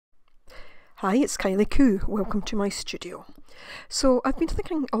Hi, it's Kylie Coo. Welcome to my studio. So I've been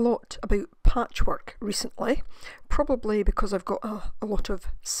thinking a lot about patchwork recently, probably because I've got a lot of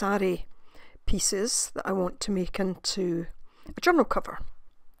sari pieces that I want to make into a journal cover.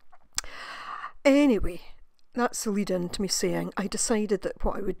 Anyway, that's the lead in to me saying I decided that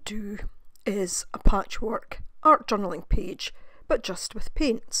what I would do is a patchwork art journaling page, but just with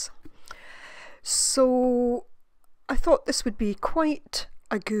paints. So I thought this would be quite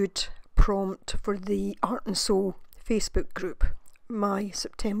a good prompt for the Art and Soul Facebook group, my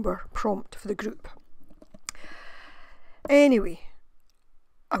September prompt for the group. Anyway,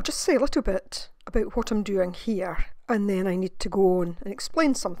 I'll just say a little bit about what I'm doing here, and then I need to go on and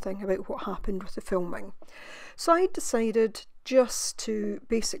explain something about what happened with the filming. So I decided just to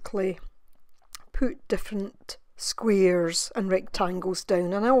basically put different squares and rectangles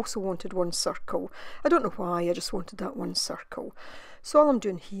down, and I also wanted one circle. I don't know why, I just wanted that one circle. So all I'm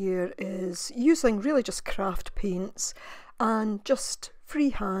doing here is using really just craft paints and just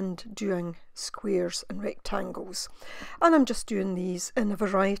freehand doing squares and rectangles. And I'm just doing these in a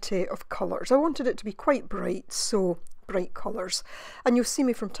variety of colours. I wanted it to be quite bright, so bright colours. And you'll see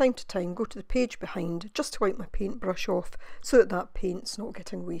me from time to time go to the page behind just to wipe my paintbrush off so that that paint's not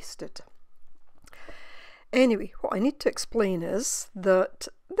getting wasted. Anyway, what I need to explain is that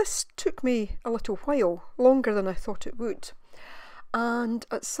this took me a little while, longer than I thought it would. And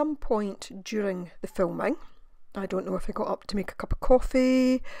at some point during the filming, I don't know if I got up to make a cup of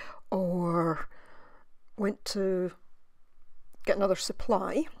coffee or went to get another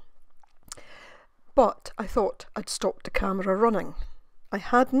supply, but I thought I'd stopped the camera running. I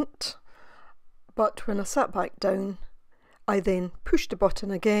hadn't, but when I sat back down, I then pushed the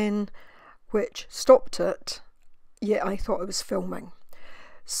button again, which stopped it, yet I thought I was filming.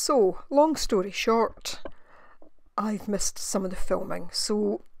 So, long story short, I've missed some of the filming,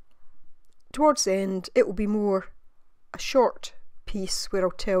 so towards the end it will be more a short piece where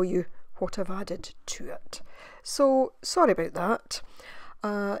I'll tell you what I've added to it. So sorry about that.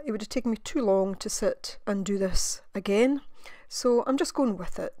 It would have taken me too long to sit and do this again, so I'm just going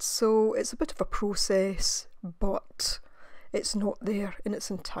with it. So it's a bit of a process, but it's not there in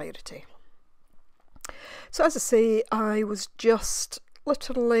its entirety. So as I say, I was just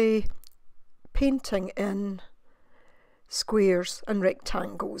literally painting in squares and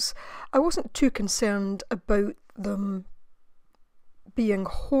rectangles. I wasn't too concerned about them being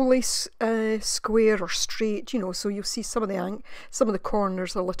wholly square or straight, you know, so you'll see some of the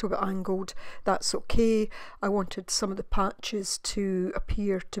corners are a little bit angled. That's okay. I wanted some of the patches to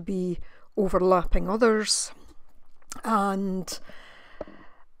appear to be overlapping others, and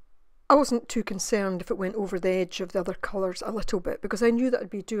I wasn't too concerned if it went over the edge of the other colours a little bit, because I knew that I'd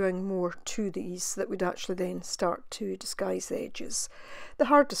be doing more to these that would actually then start to disguise the edges. The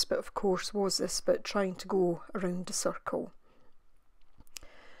hardest bit, of course, was this bit trying to go around the circle.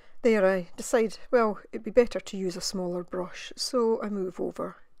 There I decide, well, it'd be better to use a smaller brush, so I move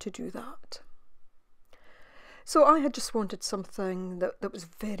over to do that. So I had just wanted something that was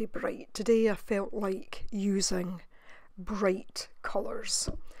very bright. Today I felt like using bright colours.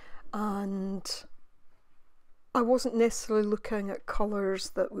 And I wasn't necessarily looking at colours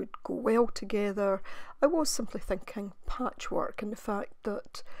that would go well together. I was simply thinking patchwork and the fact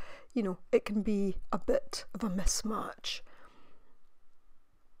that, you know, it can be a bit of a mismatch.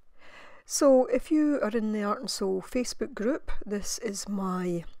 So if you are in the Art and Soul Facebook group, this is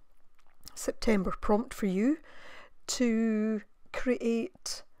my September prompt for you to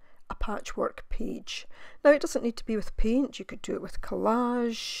create a patchwork page. Now it doesn't need to be with paint, you could do it with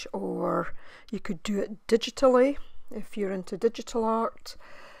collage, or you could do it digitally if you're into digital art.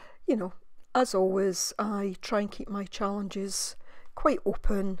 You know, as always, I try and keep my challenges quite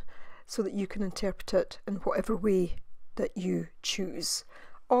open so that you can interpret it in whatever way that you choose.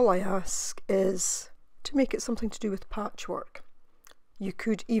 All I ask is to make it something to do with patchwork. You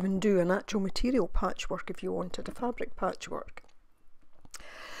could even do an actual material patchwork if you wanted, a fabric patchwork.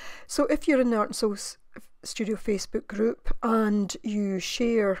 So if you're in the Art and Soul Studio Facebook group and you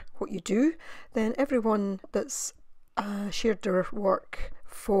share what you do, then everyone that's shared their work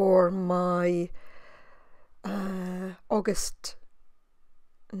for my August,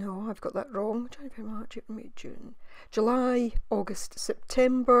 no, I've got that wrong, January, March, April, May, June, July, August,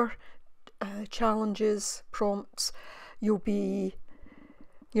 September challenges, prompts,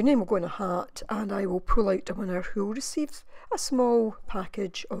 your name will go in a hat, and I will pull out a winner who will receive a small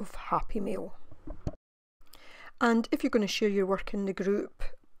package of Happy Mail. And if you're going to share your work in the group,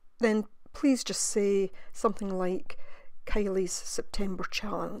 then please just say something like Kylie's September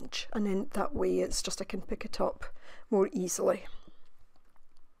challenge, and then that way it's just I can pick it up more easily.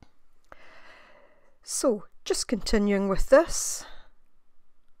 So just continuing with this,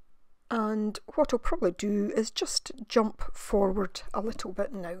 and what I'll probably do is just jump forward a little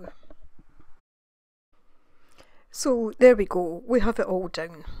bit now. So there we go, we have it all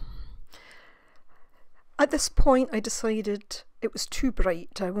down. At this point I decided it was too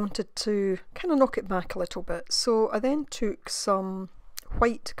bright. I wanted to kind of knock it back a little bit, so I then took some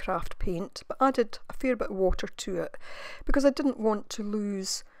white craft paint but added a fair bit of water to it because I didn't want to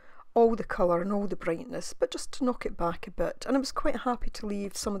lose all the colour and all the brightness, but just to knock it back a bit. And I was quite happy to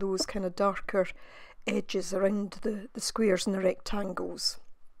leave some of those kind of darker edges around the squares and the rectangles,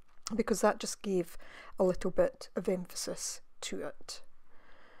 because that just gave a little bit of emphasis to it.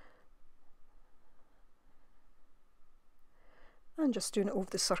 And just doing it over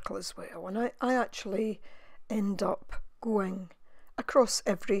the circle as well. And I actually end up going across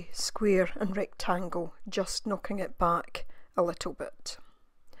every square and rectangle, just knocking it back a little bit.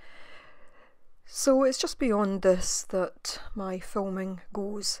 So it's just beyond this that my filming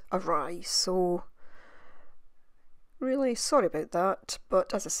goes awry, so really sorry about that,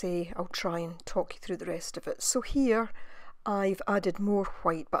 but as I say, I'll try and talk you through the rest of it. So here I've added more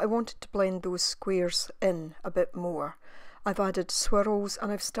white, but I wanted to blend those squares in a bit more. I've added swirls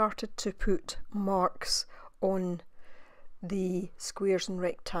and I've started to put marks on the squares and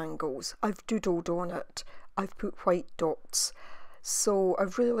rectangles. I've doodled on it, I've put white dots. So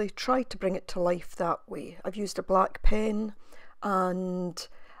I've really tried to bring it to life that way. I've used a black pen and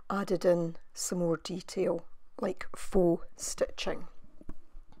added in some more detail, like faux stitching.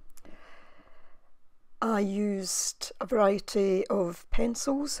 I used a variety of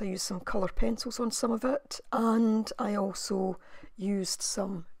pencils. I used some colour pencils on some of it, and I also used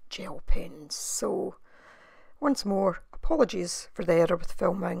some gel pens. So once more, apologies for the error with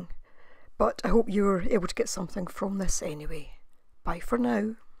filming, but I hope you were able to get something from this anyway. Bye for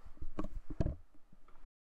now.